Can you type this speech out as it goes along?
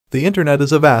The internet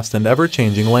is a vast and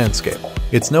ever-changing landscape.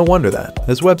 It's no wonder that,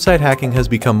 as website hacking has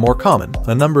become more common,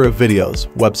 a number of videos,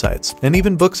 websites, and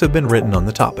even books have been written on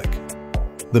the topic.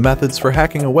 The methods for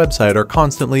hacking a website are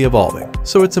constantly evolving,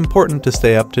 so it's important to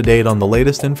stay up to date on the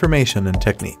latest information and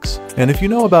techniques. And if you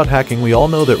know about hacking, we all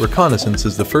know that reconnaissance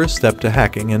is the first step to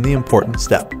hacking and the important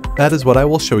step. That is what I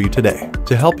will show you today.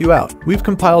 To help you out, we've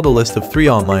compiled a list of 3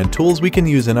 online tools we can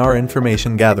use in our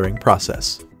information gathering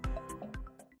process.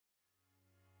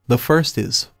 The first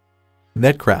is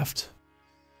Netcraft.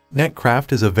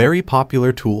 Netcraft is a very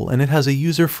popular tool and it has a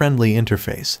user-friendly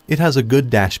interface. It has a good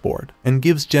dashboard and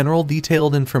gives general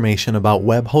detailed information about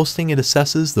web hosting. It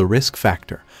assesses the risk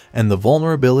factor and the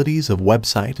vulnerabilities of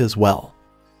website as well.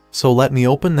 So let me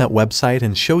open that website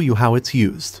and show you how it's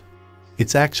used.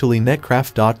 It's actually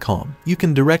netcraft.com. You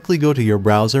can directly go to your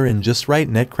browser and just write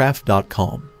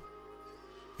netcraft.com.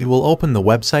 It will open the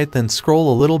website, then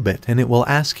scroll a little bit and it will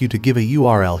ask you to give a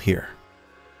URL here.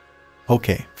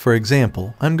 Okay, for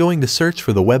example, I'm going to search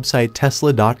for the website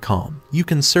tesla.com. You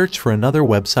can search for another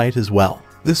website as well.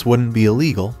 This wouldn't be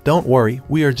illegal, don't worry,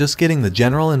 we are just getting the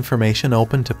general information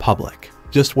open to public.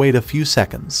 Just wait a few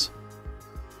seconds.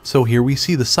 So here we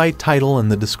see the site title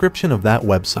and the description of that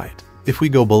website. If we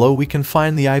go below, we can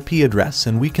find the IP address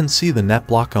and we can see the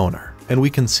NetBlock owner. And we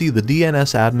can see the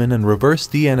DNS admin and reverse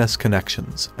DNS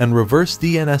connections, and reverse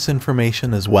DNS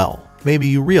information as well. Maybe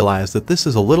you realize that this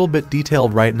is a little bit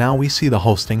detailed right now. We see the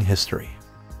hosting history.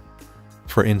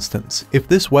 For instance, if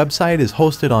this website is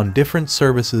hosted on different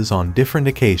services on different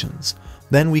occasions,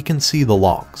 then we can see the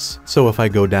logs. So if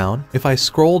I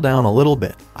scroll down a little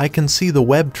bit, I can see the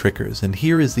web triggers, and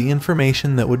here is the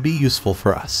information that would be useful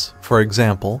for us. For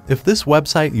example, if this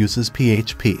website uses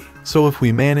PHP, so if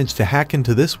we manage to hack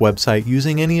into this website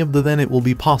using any of then it will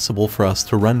be possible for us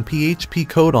to run PHP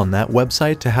code on that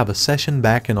website to have a session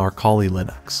back in our Kali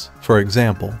Linux. For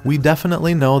example, we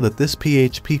definitely know that this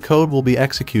PHP code will be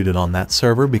executed on that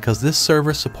server because this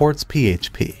server supports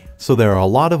PHP. So there are a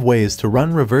lot of ways to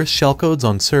run reverse shellcodes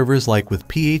on servers like with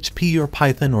PHP or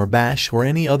Python or Bash or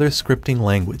any other scripting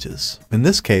languages. In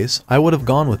this case, I would have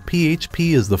gone with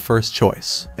PHP as the first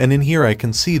choice. And in here I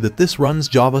can see that this runs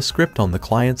JavaScript on the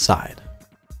client side.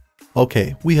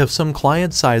 Okay, we have some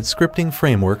client-side scripting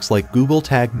frameworks like Google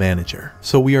Tag Manager.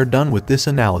 So we are done with this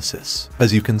analysis.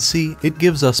 As you can see, it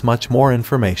gives us much more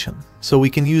information. So we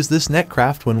can use this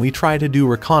Netcraft when we try to do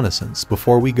reconnaissance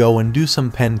before we go and do some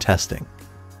pen testing.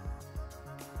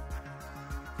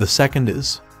 The second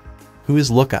is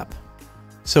WhoisLookup.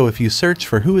 So if you search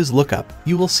for WhoisLookup,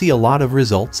 you will see a lot of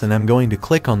results, and I'm going to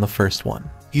click on the first one.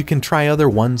 You can try other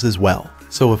ones as well.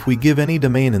 So if we give any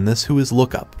domain in this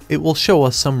WhoisLookup, it will show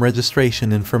us some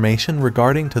registration information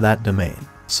regarding to that domain.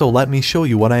 So let me show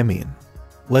you what I mean.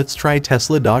 Let's try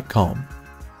tesla.com.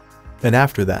 And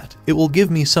after that, it will give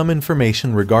me some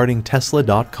information regarding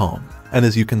tesla.com. And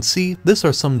as you can see, these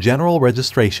are some general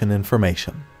registration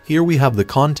information. Here we have the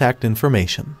contact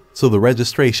information. So the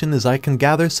registration is I can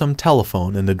gather some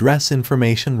telephone and address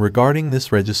information regarding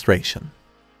this registration.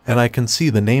 And I can see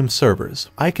the name servers.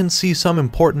 I can see some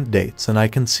important dates and I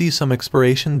can see some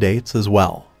expiration dates as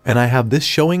well. And I have this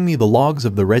showing me the logs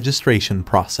of the registration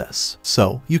process.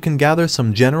 So you can gather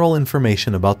some general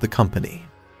information about the company.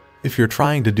 If you're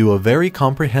trying to do a very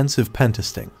comprehensive pen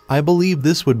testing, I believe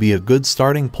this would be a good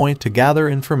starting point to gather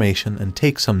information and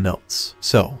take some notes.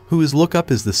 So, WhoisLookup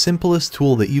is the simplest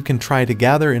tool that you can try to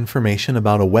gather information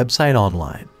about a website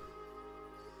online.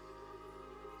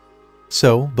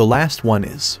 So, the last one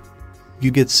is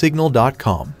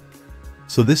YouGetSignal.com.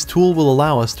 So this tool will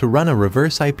allow us to run a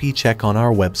reverse IP check on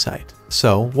our website.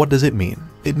 So, what does it mean?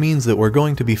 It means that we're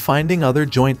going to be finding other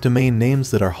joint domain names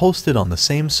that are hosted on the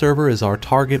same server as our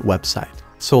target website.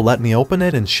 So let me open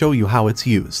it and show you how it's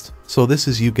used. So this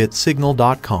is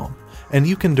YouGetSignal.com, and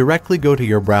you can directly go to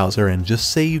your browser and just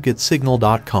say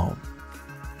YouGetSignal.com.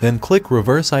 Then click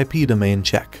Reverse IP Domain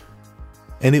Check.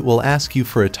 And it will ask you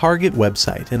for a target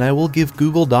website, and I will give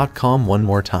Google.com one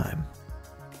more time.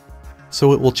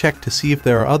 So it will check to see if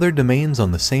there are other domains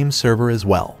on the same server as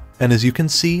well. And as you can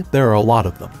see, there are a lot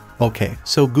of them. Okay,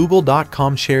 so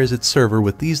Google.com shares its server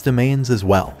with these domains as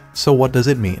well. So what does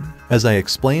it mean? As I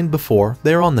explained before,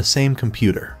 they're on the same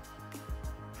computer.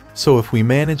 So if we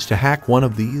manage to hack one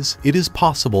of these, it is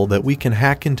possible that we can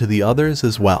hack into the others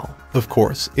as well. Of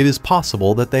course, it is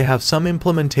possible that they have some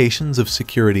implementations of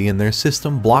security in their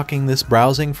system blocking this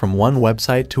browsing from one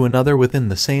website to another within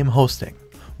the same hosting,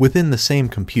 within the same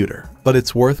computer. But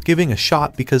it's worth giving a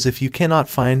shot because if you cannot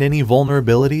find any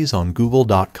vulnerabilities on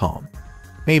Google.com,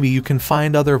 Maybe you can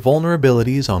find other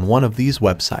vulnerabilities on one of these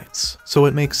websites. So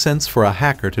it makes sense for a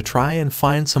hacker to try and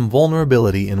find some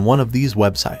vulnerability in one of these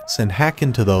websites and hack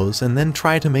into those and then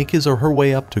try to make his or her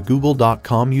way up to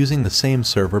google.com using the same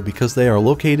server because they are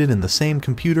located in the same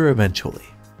computer eventually.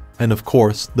 And of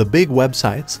course, the big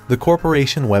websites, the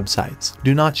corporation websites,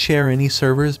 do not share any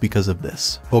servers because of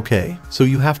this. Okay, so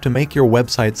you have to make your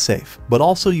website safe, but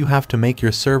also you have to make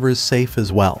your servers safe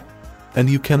as well. And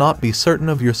you cannot be certain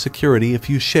of your security if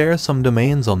you share some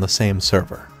domains on the same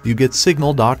server.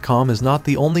 YouGetSignal.com is not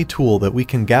the only tool that we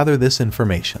can gather this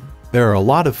information. There are a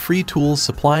lot of free tools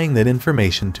supplying that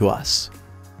information to us.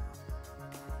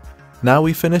 Now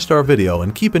we finished our video,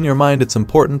 and keep in your mind it's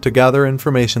important to gather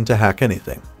information to hack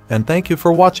anything. And thank you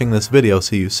for watching this video.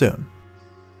 See you soon.